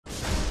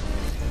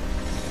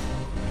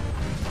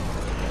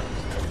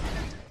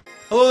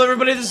Hello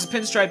everybody, this is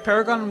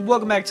PinstripeParagon, and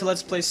welcome back to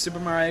Let's Play Super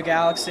Mario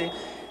Galaxy.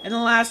 In the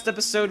last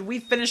episode, we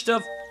finished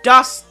off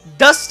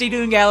Dusty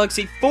Dune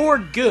Galaxy for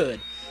good.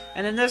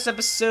 And in this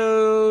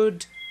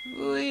episode,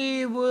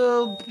 we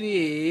will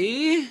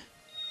be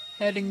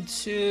heading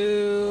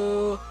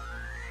to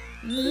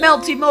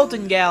Melty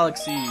Molten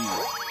Galaxy.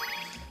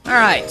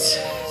 Alright,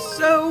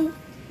 so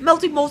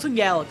Melty Molten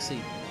Galaxy.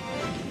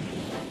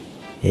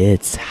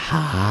 It's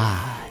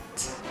hot.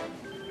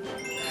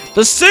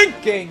 The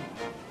sinking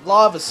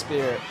lava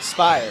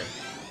Spire.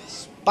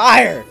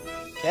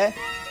 Okay?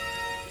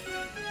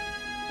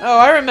 Oh,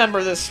 I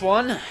remember this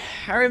one.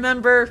 I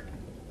remember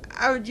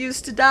I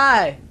used to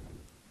die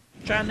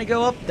trying to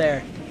go up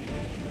there.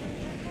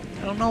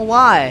 I don't know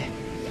why.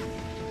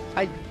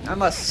 I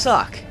must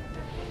suck.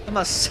 I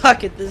must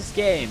suck at this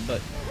game,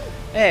 but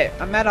hey,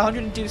 I'm at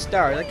 102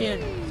 stars. I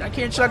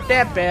can't suck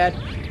that bad.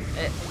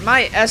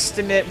 My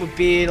estimate would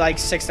be like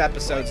 6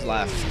 episodes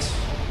left,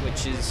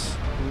 which is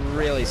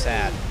really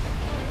sad.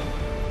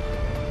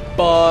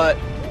 But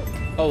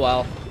oh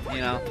well, you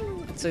know,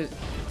 it's a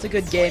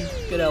good game,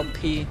 good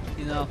LP.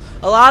 You know,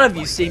 a lot of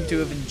you seem to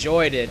have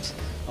enjoyed it.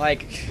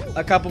 Like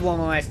a couple of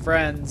my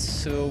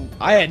friends who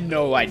I had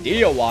no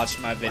idea watched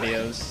my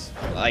videos,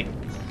 like,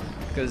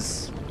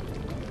 because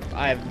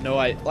I have no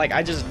idea. Like,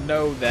 I just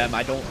know them.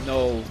 I don't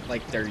know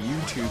like their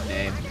YouTube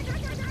name.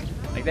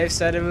 Like they've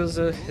said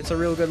it's a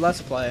real good Let's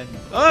Play.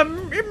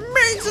 It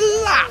means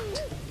a lot.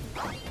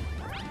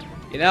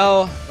 You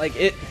know, like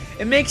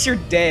it makes your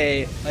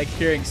day, like,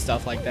 hearing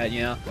stuff like that,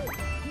 you know?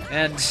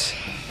 And,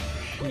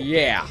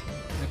 yeah.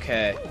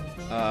 Okay.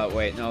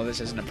 Wait, no,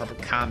 this isn't a proper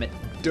comet.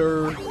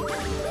 There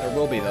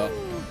will be, though.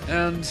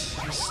 And,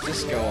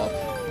 just go up.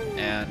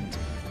 And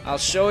I'll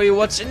show you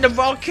what's in the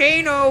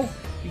volcano.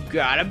 You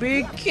gotta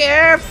be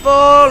careful.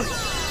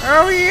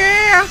 Oh,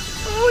 yeah.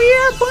 Oh,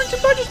 yeah, bunch of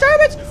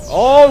starbits.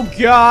 Oh,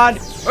 God.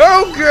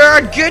 Oh,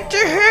 God, get the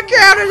heck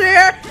out of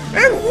there.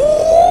 And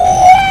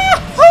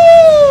woo-hoo!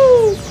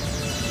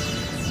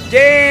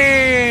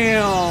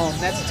 Damn!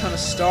 That's a ton of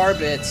star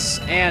bits,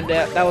 and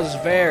that was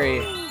very,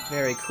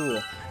 very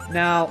cool.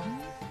 Now,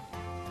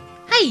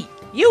 hey,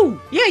 you!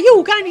 Yeah,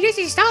 you! Gotta need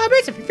 60 star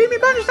bits. If you feed me a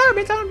bunch of star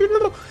bits,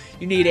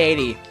 you need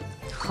 80.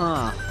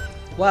 Huh.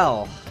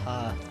 Well,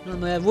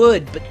 normally I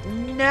would, but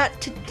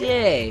not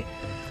today.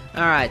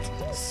 Alright,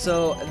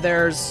 so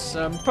there's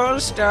some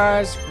proto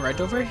stars right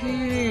over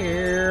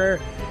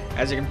here.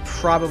 As you can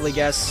probably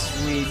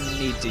guess, we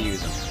need to use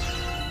them.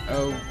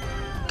 Oh,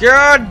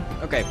 God!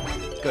 Okay.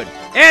 Good.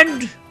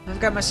 And I've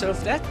got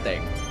myself that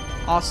thing.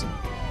 Awesome.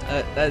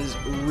 That is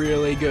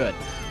really good.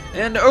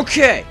 And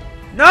okay.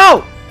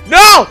 No!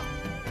 No!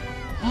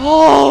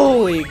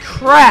 Holy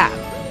crap!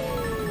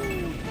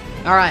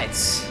 Alright.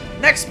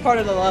 Next part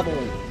of the level.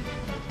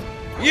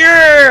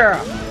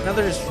 Yeah!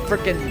 Another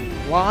freaking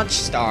launch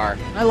star.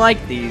 I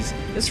like these.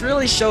 This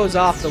really shows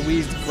off the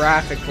Wii's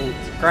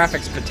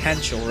graphics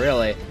potential,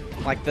 really.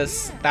 Like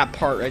that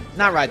part, right?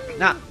 Not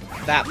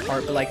that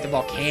part, but like the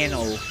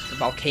volcano. The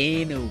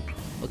volcano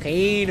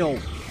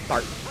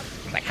part,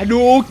 like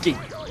Hadouken,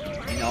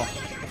 you know,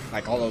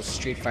 like all those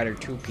Street Fighter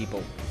 2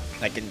 people,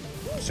 like in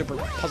Super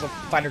Puzzle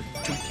Fighter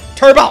 2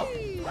 Turbo.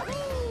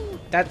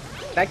 That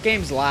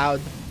game's loud,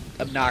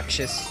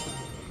 obnoxious.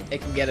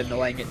 It can get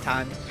annoying at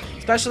times,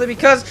 especially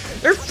because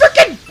they're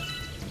freaking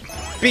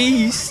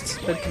beasts.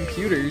 They're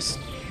computers.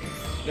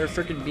 They're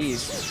freaking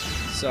beasts.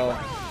 So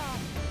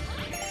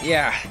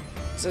yeah,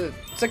 it's a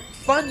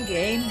fun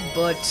game,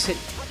 but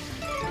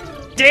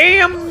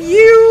damn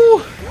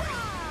you!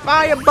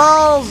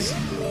 Fireballs!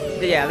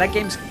 But yeah, that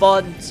game's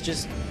fun. It's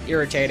just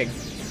irritating.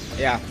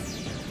 Yeah.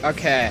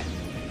 Okay.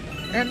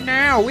 And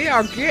now we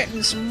are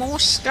getting some more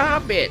star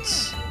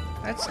bits.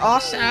 That's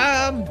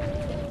awesome.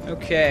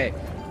 Okay.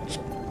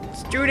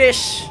 Let's do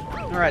this.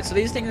 Alright, so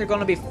these things are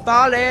gonna be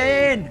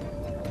falling.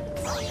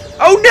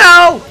 Oh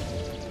no!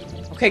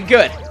 Okay,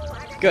 good.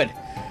 Good.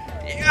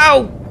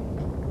 Ow!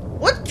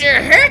 What the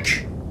heck?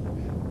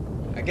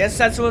 I guess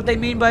that's what they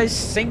mean by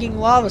sinking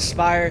lava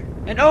spire.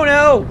 And oh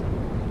no!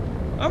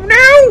 Oh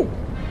no!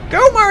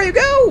 Go, Mario,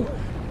 go!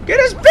 Get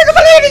as big of a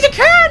lead as you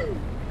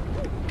can!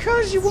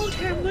 Because you won't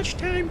have much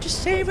time to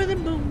savor the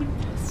moment.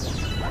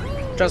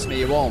 Trust me,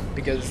 you won't,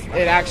 because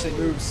it actually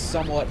moves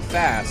somewhat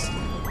fast,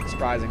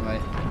 surprisingly.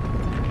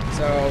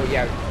 So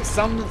yeah,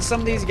 some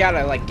of these you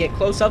gotta like get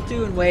close up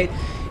to and wait.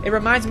 It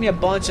reminds me a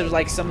bunch of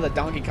like some of the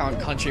Donkey Kong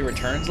Country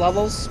Returns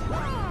levels.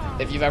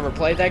 If you've ever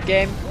played that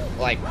game,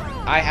 like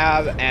I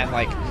have, and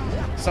like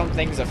some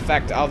things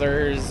affect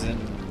others, and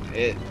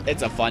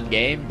it's a fun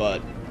game, but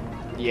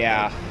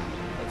yeah,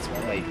 that's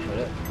one way you put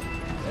it.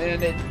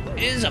 And it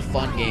is a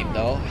fun game,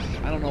 though.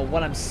 I don't know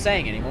what I'm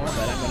saying anymore,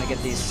 but I'm gonna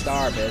get these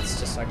star bits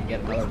just so I can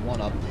get another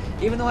one up,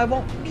 even though I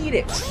won't need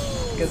it,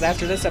 because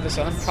after this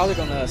episode, I'm probably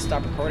gonna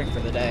stop recording for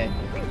the day.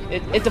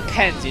 It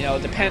depends, you know.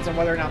 It depends on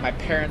whether or not my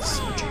parents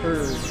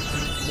return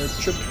their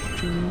trip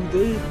to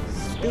the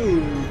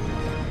store.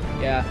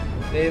 Yeah,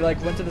 they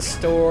like went to the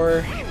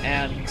store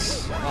and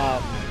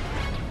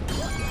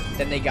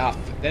then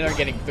they're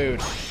getting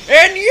food.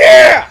 And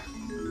yeah!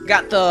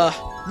 Got the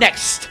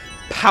next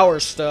Power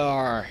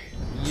Star.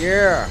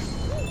 Yeah.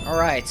 All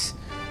right.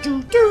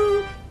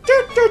 Woo!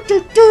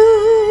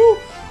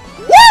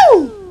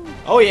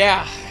 Oh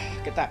yeah.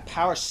 Get that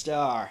Power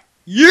Star.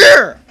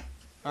 Yeah.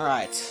 All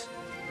right.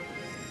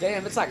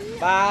 Damn, it's like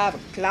 5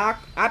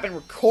 o'clock. I've been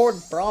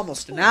recording for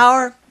almost an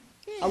hour.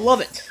 I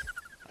love it.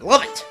 I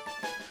love it.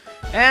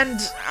 And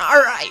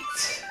all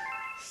right.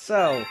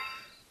 So,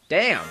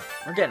 damn,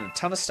 we're getting a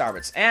ton of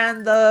Starbits,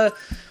 and the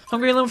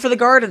Hungry Luma for the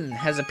Garden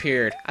has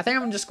appeared. I think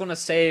I'm just gonna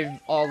save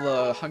all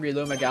the Hungry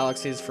Luma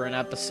galaxies for an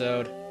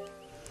episode.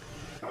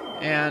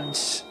 And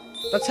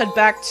let's head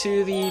back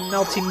to the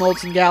Melty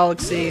Molten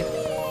Galaxy.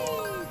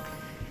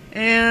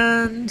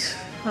 And,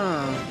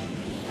 I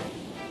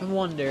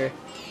wonder,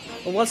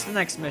 well, what's the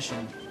next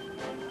mission?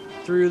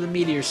 Through the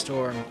Meteor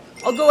Storm.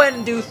 I'll go ahead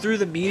and do Through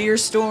the Meteor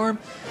Storm,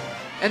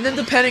 and then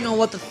depending on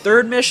what the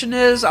third mission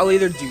is, I'll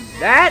either do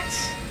that,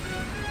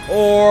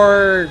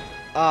 or,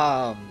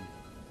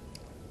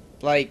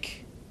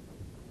 like,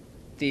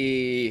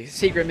 the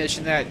secret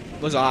mission that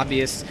was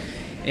obvious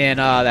in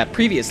that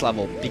previous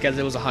level, because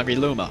it was a Hungry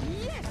Luma.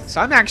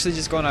 So I'm actually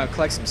just going to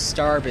collect some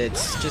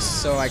Starbits,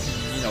 just so I can,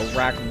 you know,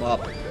 rack them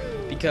up,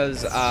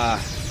 because,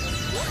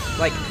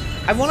 like,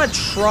 I want to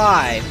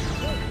try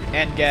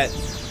and get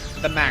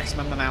the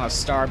maximum amount of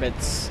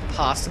Starbits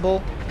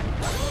possible,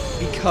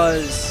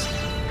 because,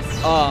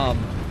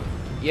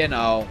 you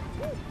know,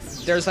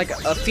 there's like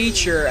a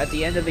feature at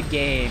the end of the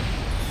game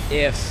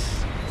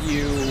if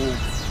you,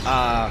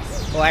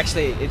 well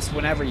actually it's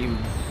whenever you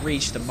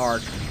reach the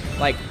mark,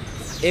 like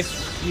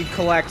if you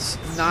collect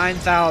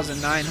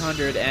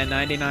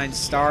 9,999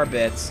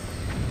 Starbits,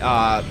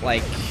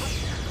 like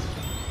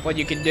what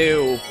you can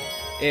do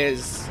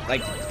is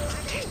like,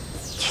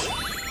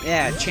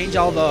 yeah, change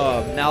all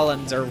the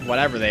melons or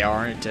whatever they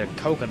are into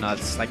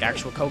coconuts, like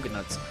actual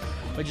coconuts,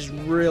 which is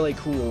really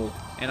cool.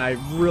 And I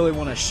really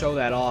want to show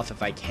that off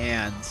if I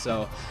can.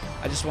 So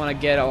I just want to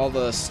get all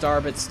the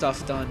Starbit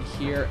stuff done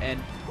here.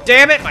 And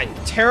damn it, my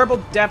terrible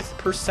depth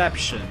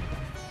perception.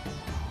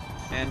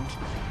 And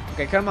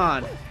okay, come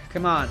on,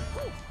 come on.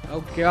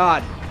 Oh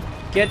God,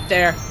 get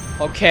there.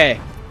 Okay,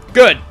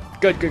 good,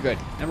 good, good, good.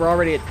 And we're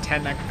already at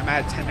 10. I'm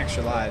at 10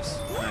 extra lives.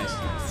 Nice.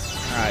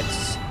 All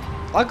right.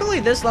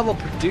 Luckily, this level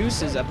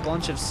produces a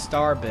bunch of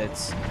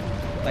Starbits,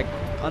 like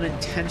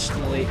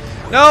unintentionally.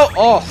 No!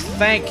 Oh,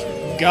 thank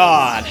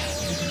God.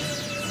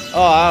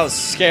 Oh, I was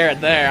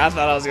scared there. I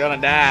thought I was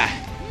gonna die.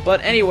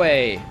 But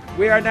anyway,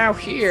 we are now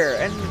here,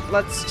 and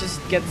let's just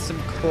get some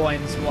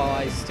coins while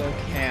I still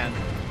can.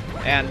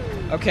 And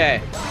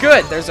okay,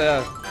 good. There's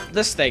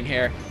this thing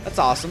here. That's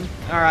awesome.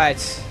 All right,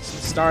 some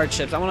star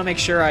chips. I want to make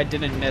sure I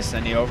didn't miss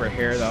any over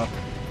here, though.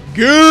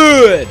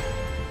 Good.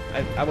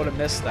 I would have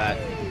missed that.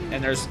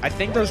 And I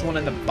think there's one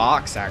in the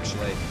box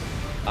actually.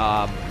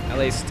 At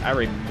least I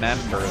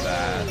remember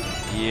that.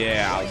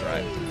 Yeah, I was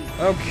right.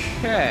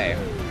 Okay.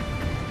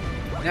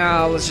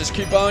 Now let's just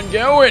keep on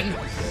going,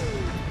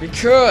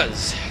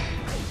 because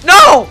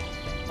no!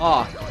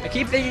 Oh, I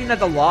keep thinking that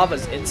the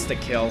lava's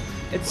insta-kill.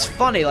 It's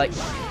funny, like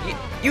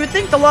you would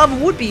think the lava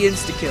would be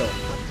insta-kill,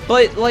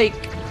 but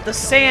like the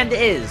sand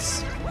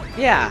is.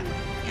 Yeah,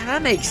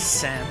 that makes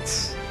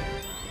sense.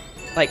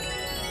 Like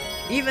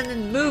even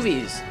in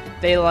movies,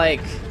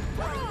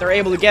 they're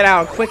able to get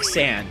out of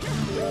quicksand,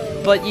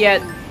 but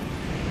yet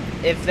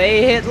if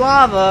they hit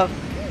lava,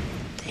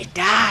 they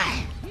die.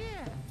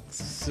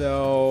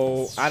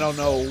 So I don't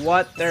know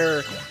what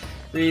their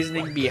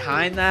reasoning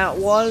behind that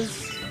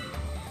was,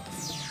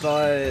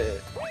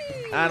 but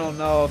I don't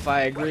know if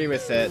I agree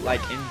with it. Like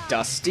in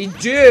Dusty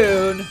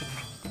Dune,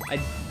 I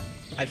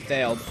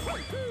failed.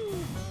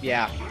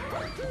 Yeah.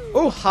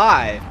 Oh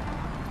hi.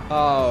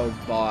 Oh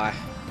boy.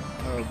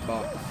 Oh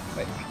boy.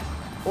 Wait.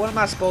 What am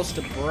I supposed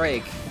to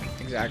break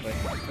exactly?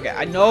 Okay,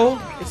 I know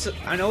it's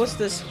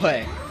this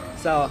way.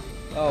 So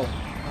oh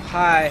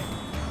hi.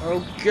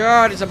 Oh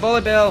God, it's a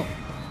bullet bill.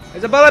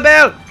 It's a bullet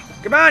bill!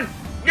 Come on!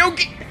 No,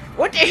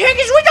 what the heck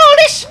is with all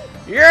this?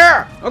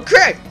 Yeah!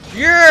 Okay!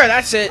 Yeah,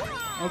 that's it!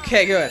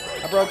 Okay, good.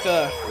 I broke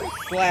the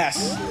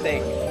glass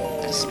thing.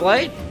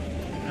 Display?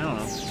 I don't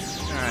know.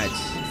 Alright.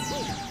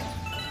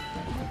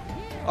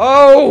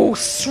 Oh,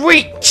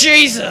 sweet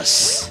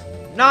Jesus!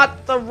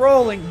 Not the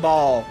rolling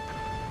ball.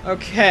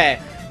 Okay.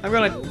 I'm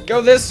gonna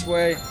go this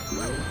way.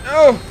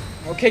 Oh!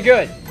 Okay,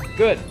 good.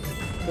 Good.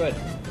 Good.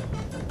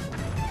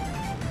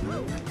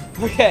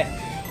 Okay.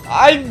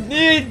 I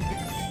need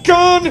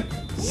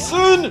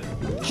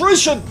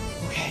concentration.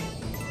 Okay.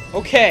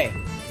 Okay.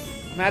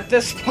 I'm at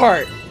this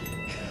part.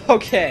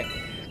 Okay.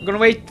 I'm gonna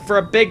wait for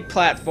a big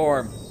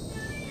platform.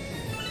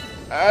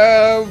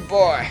 Oh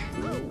boy.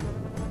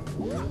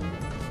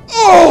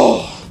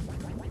 Oh!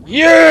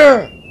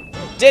 Yeah!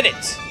 Did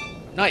it.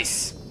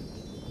 Nice.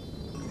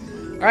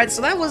 Alright,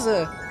 so that was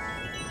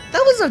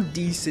a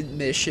decent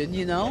mission,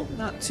 you know?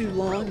 Not too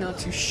long, not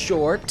too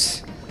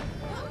short.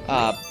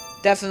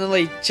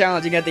 Definitely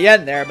challenging at the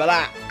end there, but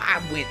I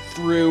went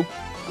through,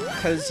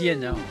 because, you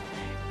know,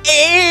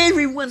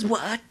 everyone's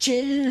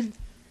watching.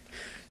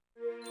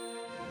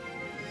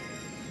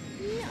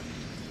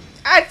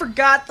 I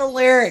forgot the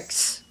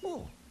lyrics.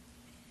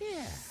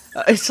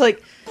 It's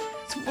like,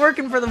 it's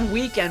Working for the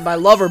Weekend by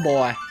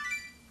Loverboy.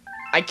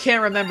 I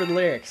can't remember the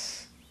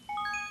lyrics.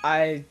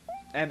 I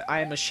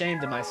am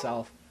ashamed of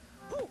myself.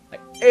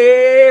 Like,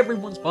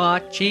 everyone's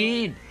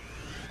watching.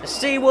 I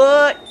see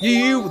what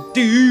you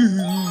do.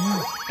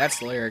 That's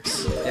the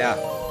lyrics. Yeah.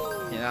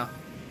 You know.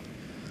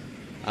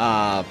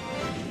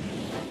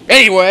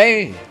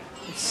 Anyway,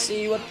 let's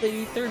see what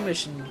the third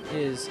mission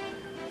is.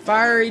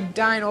 Fiery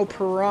Dino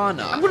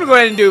Piranha. I'm gonna go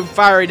ahead and do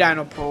Fiery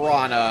Dino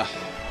Piranha.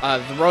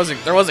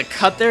 There was a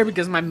cut there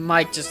because my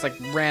mic just like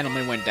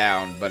randomly went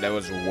down, but it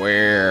was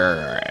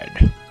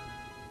weird.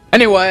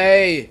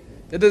 Anyway,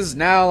 it is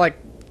now like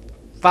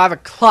 5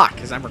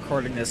 o'clock as I'm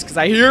recording this because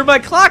I hear my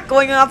clock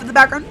going off in the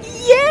background.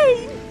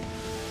 Yay!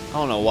 I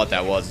don't know what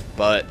that was,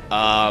 but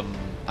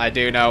I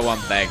do know one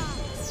thing.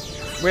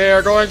 We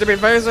are going to be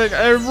facing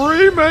a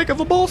remake of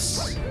the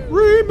boss.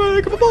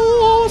 Remake of the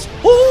boss.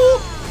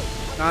 Oh!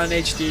 Not an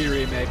HD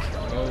remake.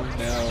 Oh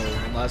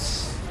no!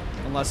 Unless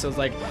it was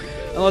like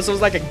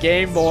a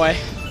Game Boy,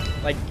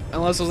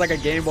 unless it was like a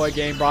Game Boy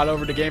game brought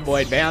over to Game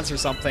Boy Advance or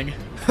something.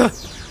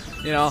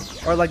 You know,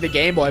 or like the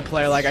Game Boy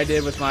player, like I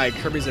did with my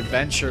Kirby's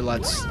Adventure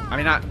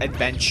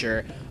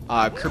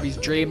Kirby's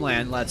Dream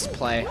Land Let's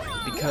Play,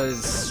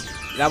 because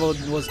that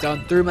was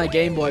done through my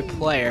Game Boy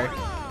player.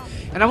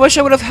 And I wish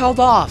I would have held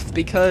off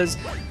because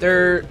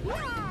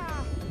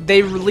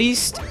they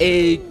released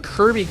a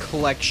Kirby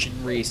collection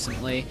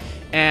recently,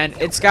 and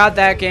it's got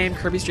that game,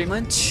 Kirby's Dream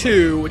Land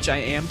 2, which I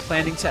am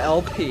planning to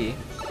LP,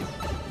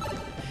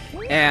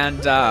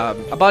 and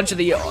a bunch of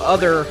the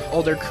other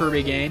older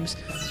Kirby games,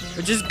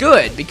 which is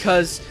good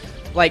because,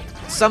 like,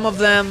 some of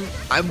them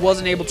I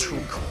wasn't able to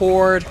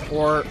record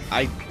or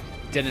I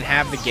didn't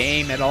have the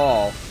game at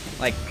all.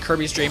 Like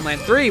Kirby's Dream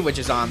Land 3, which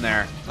is on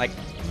there. Like,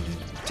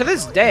 to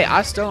this day,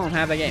 I still don't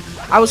have that game.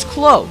 I was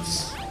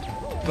close,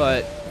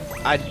 but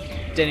I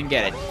didn't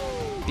get it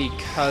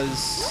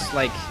because,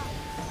 like,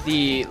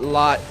 the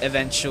lot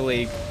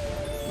eventually,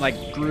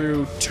 like,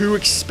 grew too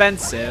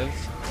expensive.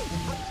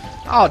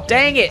 Oh,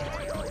 dang it!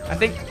 I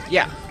think,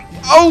 yeah.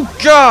 Oh,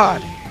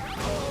 God!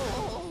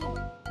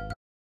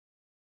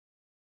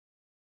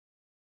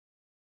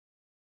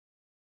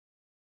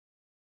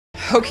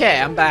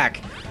 Okay, I'm back.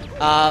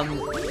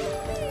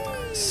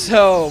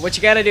 So, what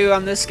you gotta do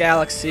on this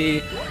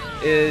galaxy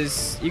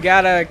is you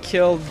gotta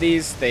kill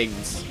these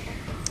things.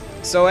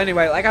 So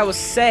anyway, like I was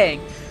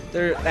saying,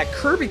 that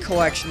Kirby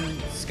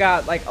collection's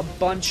got like a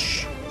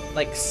bunch,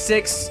 like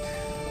 6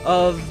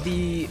 of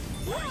the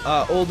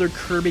older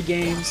Kirby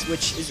games,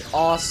 which is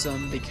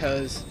awesome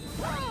because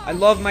I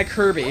love my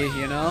Kirby,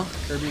 you know?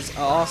 Kirby's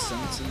awesome.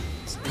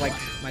 It's like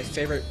my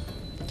favorite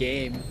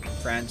game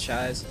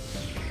franchise.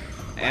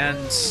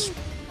 And,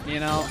 you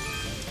know,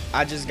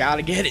 I just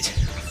gotta get it.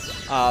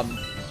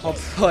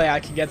 Hopefully I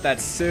can get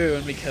that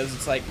soon because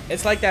it's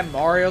like that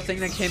Mario thing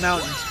that came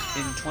out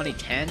in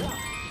 2010,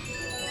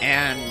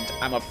 and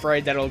I'm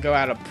afraid that it'll go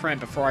out of print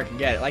before I can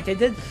get it. Like they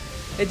did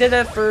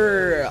that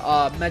for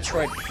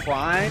Metroid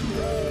Prime,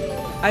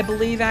 I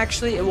believe.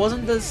 Actually, it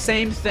wasn't the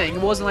same thing.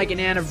 It wasn't like an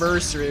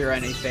anniversary or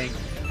anything,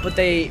 but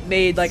they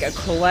made like a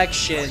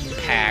collection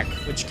pack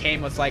which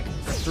came with like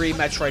 3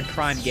 Metroid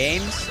Prime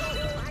games,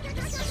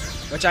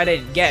 which I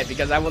didn't get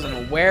because I wasn't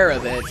aware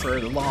of it for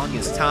the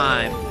longest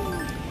time.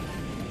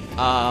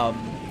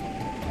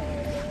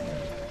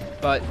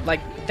 But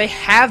like they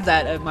have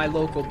that at my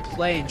local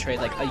Play and Trade,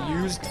 like a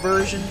used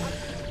version,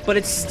 but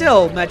it's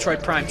still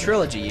Metroid Prime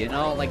Trilogy, you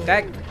know, like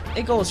that.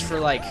 It goes for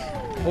like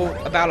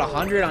about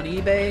 100 on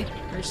eBay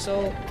or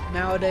so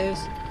nowadays.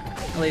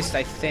 At least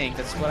I think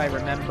that's what I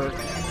remember.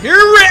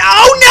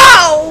 Oh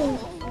no!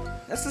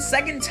 That's the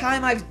second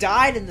time I've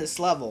died in this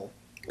level.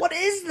 What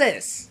is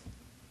this?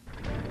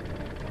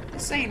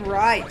 This ain't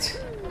right.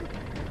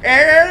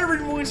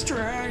 Everyone's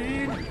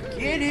trying to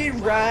get it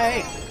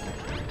right.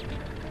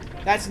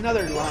 That's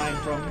another line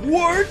from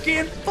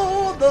Working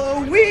for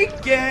the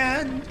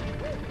Weekend.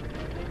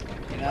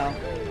 You know?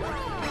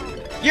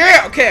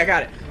 Yeah, okay, I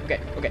got it.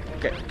 Okay,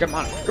 come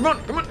on.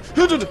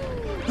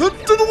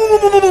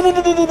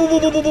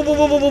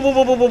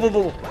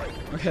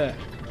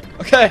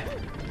 Okay,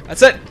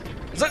 that's it.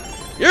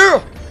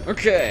 Yeah,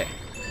 okay.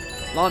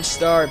 Launch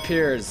star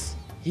appears.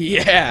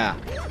 Yeah.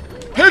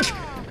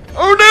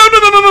 Oh no!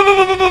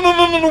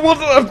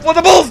 What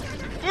the balls?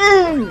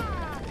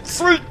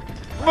 Sweet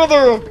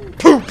mother of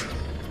poop.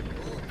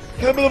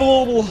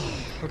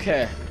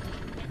 Okay.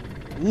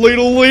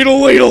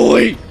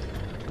 Late.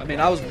 I mean,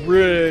 I was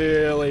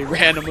really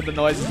random with the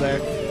noises there.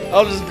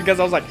 I was just because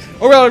I was like,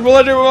 oh god, will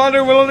I do?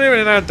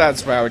 And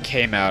that's why it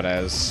came out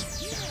as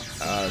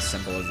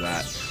simple as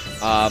that.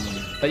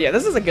 But yeah,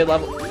 this is a good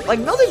level. Like,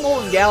 Melting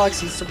Molten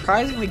Galaxy is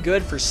surprisingly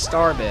good for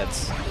star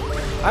bits.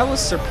 I was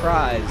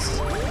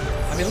surprised.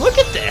 I mean, look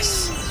at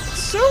this!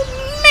 So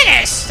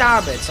many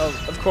star bits! So,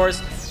 of course,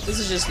 this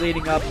is just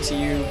leading up to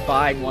you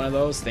buying one of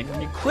those things.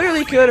 And you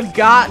clearly could have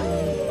gotten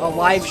a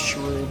life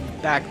shroom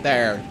back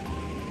there.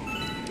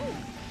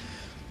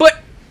 But,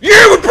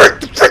 yeah, we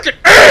break the freaking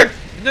egg!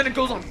 And then it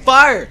goes on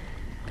fire!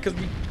 Because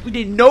we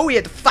didn't know we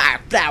had the fire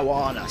flower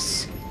on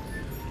us.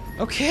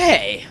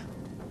 Okay.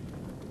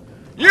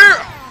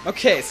 Yeah!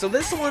 Okay, so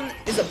this one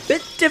is a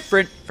bit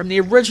different from the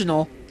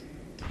original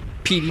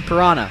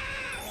Piranha.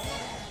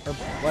 Or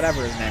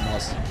whatever his name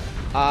was.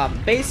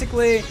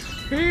 Basically,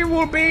 he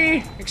will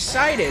be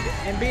excited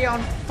and be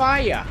on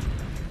fire.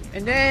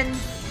 And then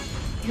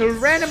he'll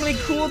randomly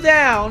cool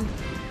down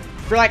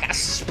for like a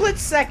split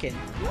second.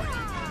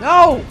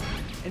 No!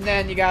 And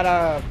then you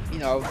gotta, you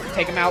know,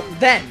 take him out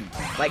then.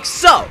 Like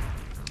so.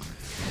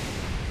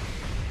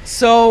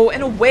 So,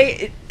 in a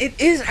way,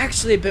 it is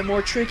actually a bit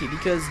more tricky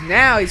because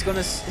now his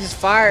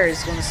fire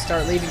is gonna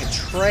start leaving a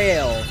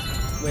trail,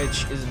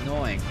 which is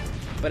annoying.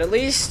 But at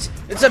least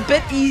it's a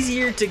bit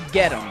easier to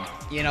get him,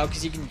 you know,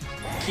 because you can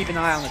keep an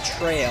eye on the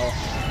trail.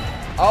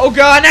 Oh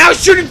god, now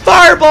he's shooting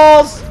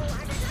fireballs!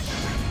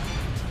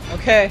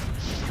 Okay,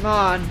 come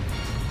on.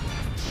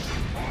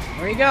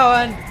 Where are you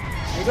going?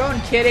 Where you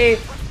going,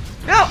 kitty?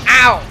 No!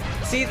 Ow!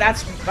 See,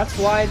 that's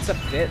why it's a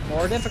bit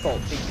more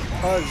difficult,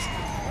 because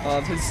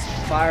of his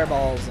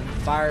fireballs and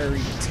fiery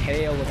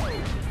tail of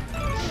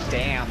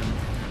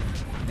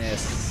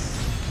damnness.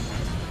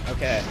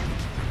 Okay.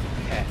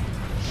 Okay.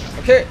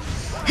 Okay.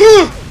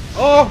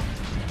 Oh!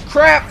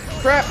 Crap!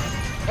 Crap!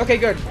 Okay,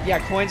 good. Yeah,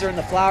 coins are in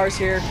the flowers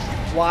here.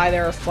 Why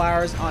there are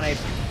flowers on a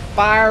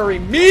fiery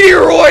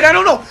meteoroid? I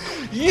don't know!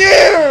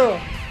 Yeah!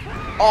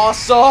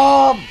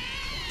 Awesome!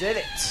 Did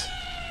it.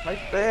 Right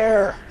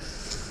there.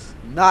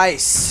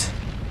 Nice.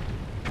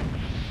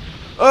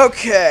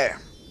 Okay.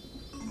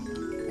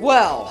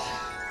 Well,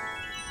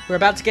 we're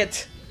about to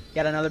get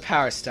yet another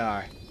power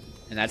star,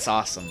 and that's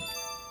awesome.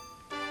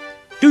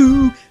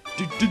 Do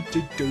do do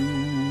do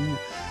do.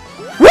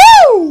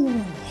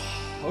 Woo!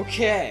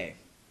 Okay.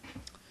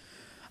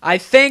 I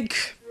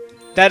think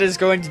that is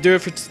going to do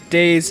it for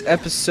today's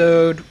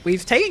episode.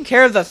 We've taken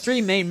care of the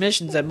 3 main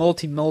missions at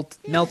Melty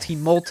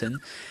Molten,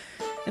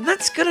 and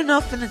that's good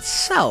enough in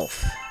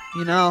itself,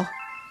 you know.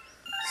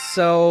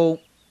 So,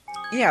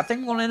 yeah, I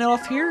think we'll end it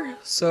off here.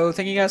 So,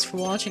 thank you guys for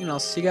watching, and I'll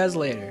see you guys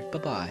later.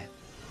 Bye-bye.